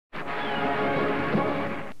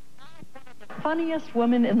funniest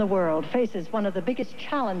woman in the world faces one of the biggest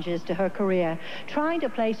challenges to her career, trying to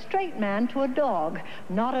play straight man to a dog.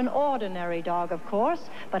 Not an ordinary dog, of course,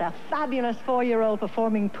 but a fabulous 4-year-old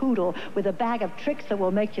performing poodle with a bag of tricks that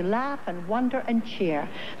will make you laugh and wonder and cheer.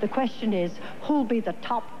 The question is, who'll be the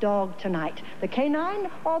top dog tonight, the canine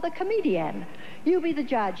or the comedian? You be the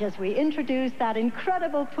judge as we introduce that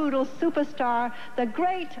incredible poodle superstar, the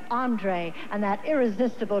great Andre, and that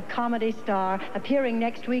irresistible comedy star appearing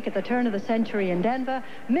next week at the turn of the century in Denver,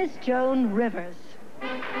 Miss Joan Rivers. May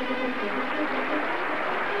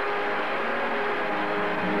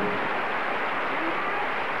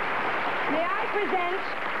I present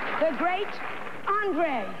the great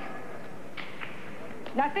Andre?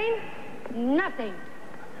 Nothing? Nothing.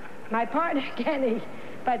 My partner, Kenny.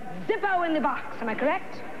 But Zippo in the box, am I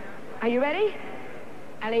correct? Are you ready?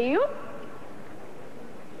 Alley-oop.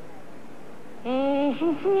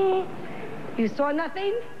 You saw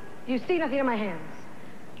nothing? You see nothing in my hands.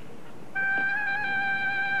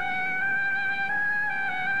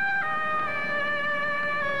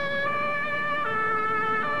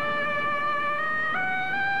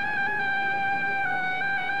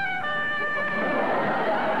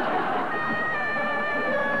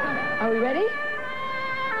 Are we ready?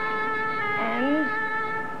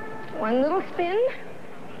 One little spin,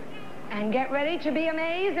 and get ready to be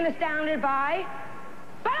amazed and astounded by,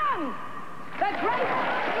 bam! The great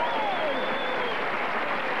Andre!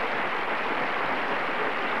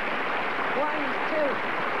 1, 2,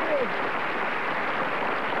 3.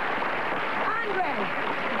 Andre!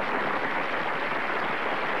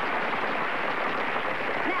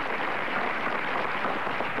 Now,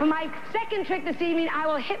 for my second trick this evening, I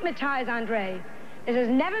will hypnotize Andre. This has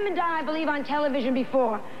never been done, I believe, on television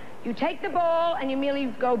before. You take the ball and you merely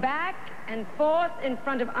go back and forth in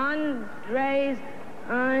front of Andre's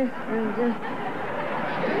eyes.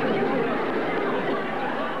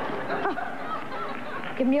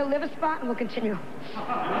 Give me a liver spot and we'll continue.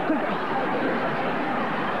 Good girl.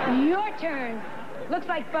 Your turn. Looks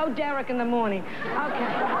like Bo Derek in the morning. Okay.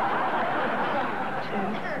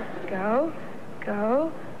 Go,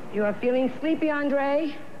 go. You are feeling sleepy,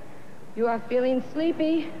 Andre. You are feeling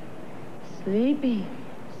sleepy. Sleepy.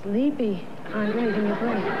 Sleepy. Andre, give me a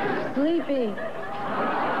break. Sleepy.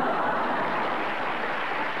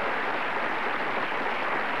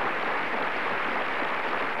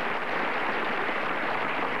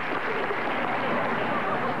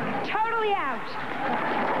 Totally out.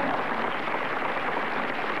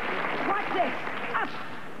 Watch this. Up.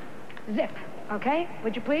 Zip. Okay?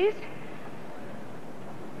 Would you please?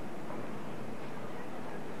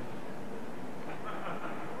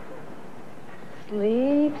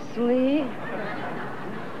 Sleep, sleep,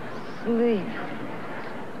 sleep.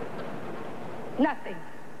 Nothing.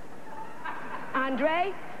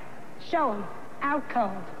 Andre, show him. Out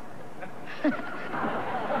cold. I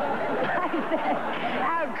said,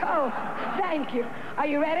 out cold. Thank you. Are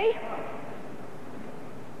you ready?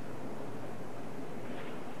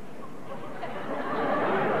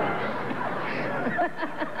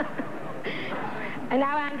 And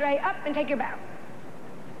now, Andre, up and take your bow.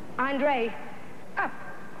 Andre, up.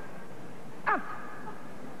 Up.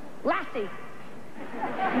 Lassie.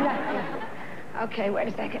 Nothing. Okay, wait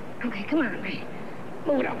a second. Okay, come on, Andre.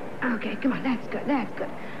 Move it over. Okay, come on, that's good, that's good.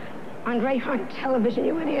 Andre, you're on television,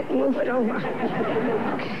 you idiot. Move it over.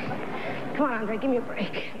 Okay. Come on, Andre, give me a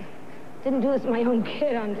break. Didn't do this with my own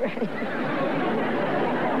kid, Andre.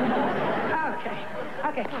 Okay.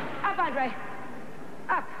 Okay. Up, Andre.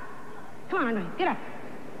 Up. Come on, Andre. Get up.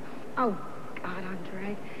 Oh, God,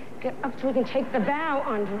 Andre. Get up so we can take the bow,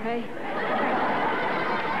 Andre.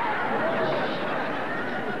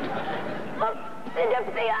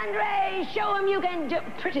 Oopsie-doopsie, Andre. Show him you can do...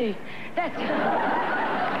 Pretty. That's...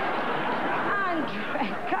 Andre,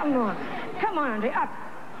 come on. Come on, Andre. Up.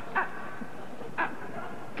 Up. Up.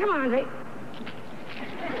 Come on, Andre.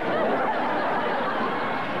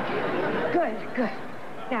 Good, good.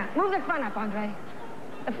 Now, move the front up, Andre.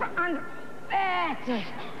 The front, Andre. That's it.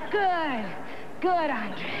 Good. Good,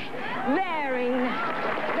 Andre. Very nice.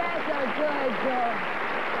 That's a good girl.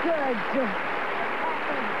 Good girl.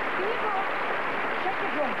 Can you go? Check the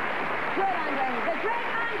floor. Good, Andre. The great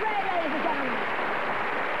Andre, ladies and gentlemen.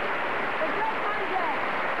 The great Andre.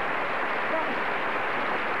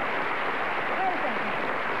 Wait a second.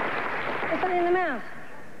 There's something in the mouth.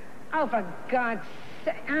 Oh, for God's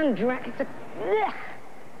sake. Andre, it's a... Ugh.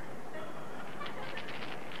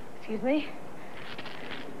 Excuse me?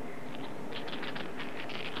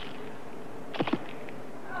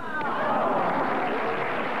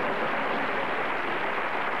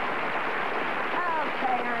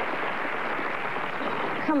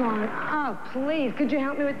 Come on. Oh, please, could you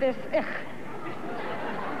help me with this? Ugh.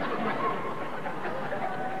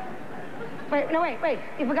 Wait.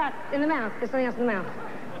 You forgot in the mouth. There's something else in the mouth.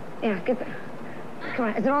 Yeah, get that. Come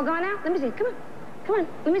on. Is it all gone out? Let me see. Come on.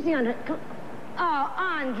 Let me see, Andre. Come on. Oh,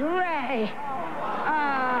 Andre.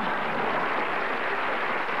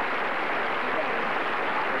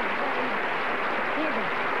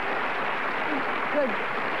 Good.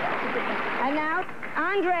 And now,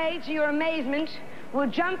 Andre, to your amazement, will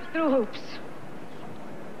jump through hoops.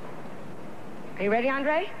 Are you ready,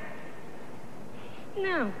 Andre?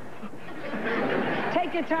 No.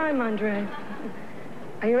 Take your time, Andre.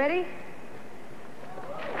 Are you ready?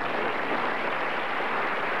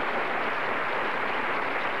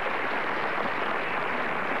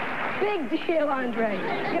 Big deal, Andre.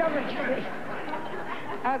 Get over the tree.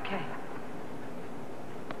 Okay.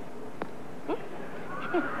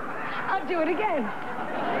 I'll do it again.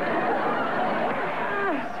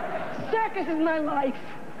 Circus is my life.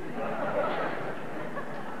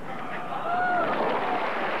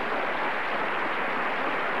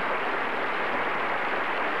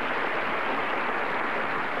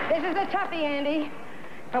 This is a toughie, Andy,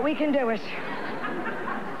 but we can do it.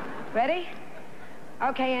 Ready?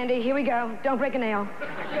 Okay, Andy, here we go. Don't break a nail.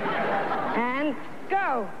 And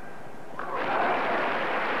go.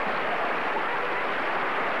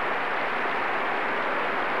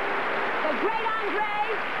 The great Andre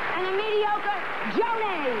and the mediocre Joan.